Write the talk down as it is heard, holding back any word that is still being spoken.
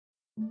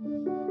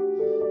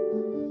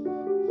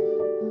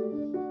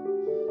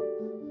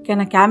Can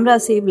a camera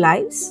save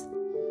lives?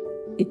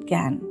 It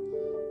can.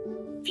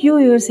 Few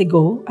years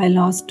ago, I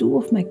lost two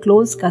of my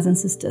close cousin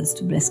sisters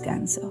to breast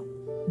cancer.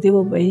 They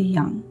were very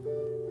young.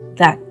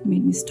 That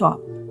made me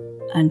stop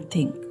and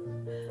think.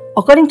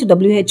 According to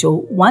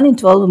WHO, 1 in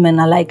 12 women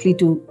are likely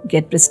to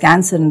get breast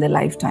cancer in their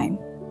lifetime.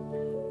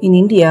 In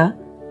India,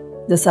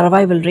 the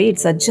survival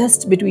rates are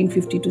just between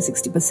 50 to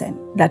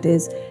 60%. That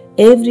is,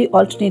 every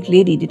alternate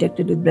lady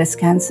detected with breast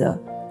cancer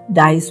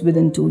dies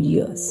within 2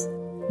 years.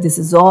 This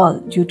is all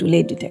due to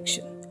late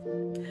detection.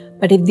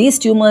 But if these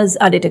tumors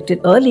are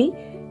detected early,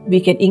 we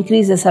can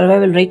increase the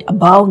survival rate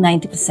above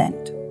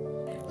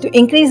 90%. To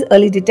increase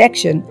early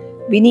detection,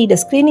 we need a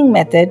screening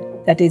method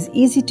that is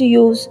easy to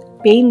use,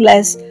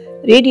 painless,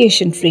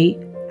 radiation-free,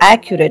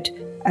 accurate,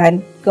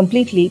 and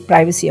completely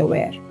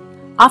privacy-aware.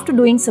 After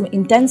doing some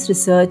intense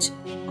research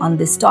on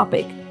this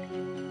topic,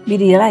 we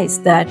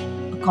realized that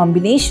a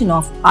combination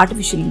of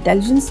artificial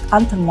intelligence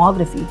and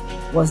thermography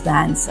was the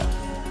answer.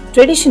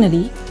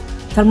 Traditionally,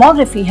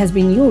 thermography has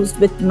been used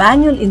with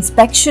manual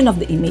inspection of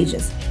the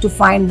images to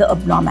find the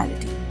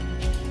abnormality.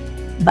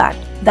 But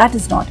that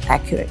is not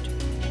accurate.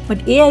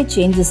 But AI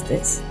changes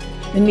this.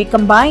 When we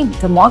combine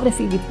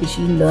thermography with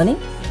machine learning,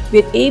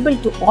 we are able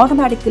to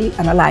automatically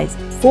analyze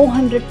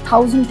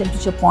 400,000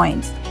 temperature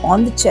points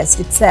on the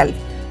chest itself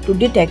to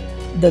detect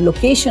the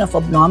location of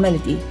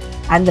abnormality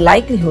and the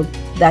likelihood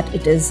that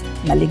it is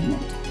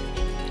malignant.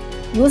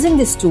 Using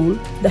this tool,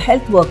 the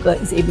health worker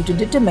is able to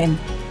determine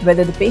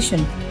whether the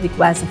patient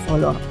requires a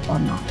follow-up or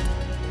not.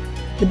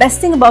 The best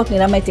thing about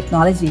Niramay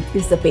technology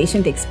is the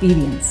patient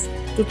experience.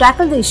 To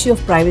tackle the issue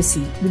of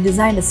privacy, we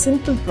designed a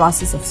simple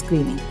process of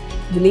screening.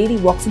 The lady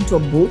walks into a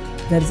booth,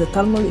 there is a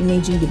thermal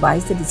imaging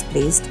device that is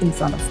placed in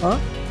front of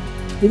her.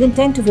 Within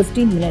 10 to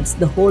 15 minutes,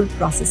 the whole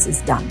process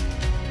is done.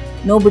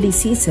 Nobody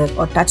sees her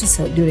or touches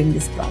her during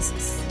this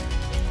process.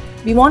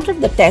 We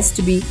wanted the test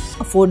to be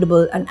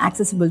affordable and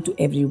accessible to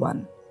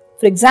everyone.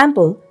 For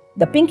example,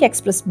 the Pink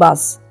Express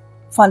bus,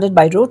 funded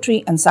by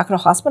Rotary and Sakra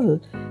Hospital,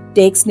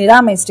 takes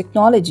Niramay's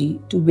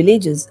technology to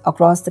villages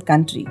across the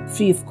country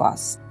free of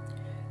cost.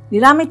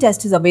 Niramay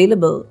test is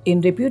available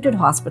in reputed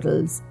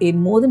hospitals in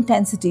more than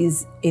 10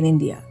 cities in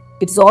India.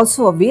 It is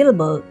also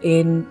available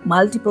in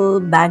multiple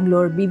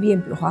Bangalore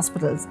BBMP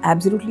hospitals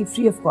absolutely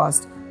free of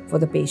cost for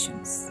the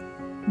patients.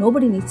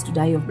 Nobody needs to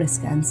die of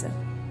breast cancer.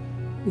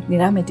 With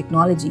Niramay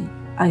technology,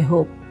 I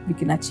hope we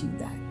can achieve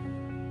that.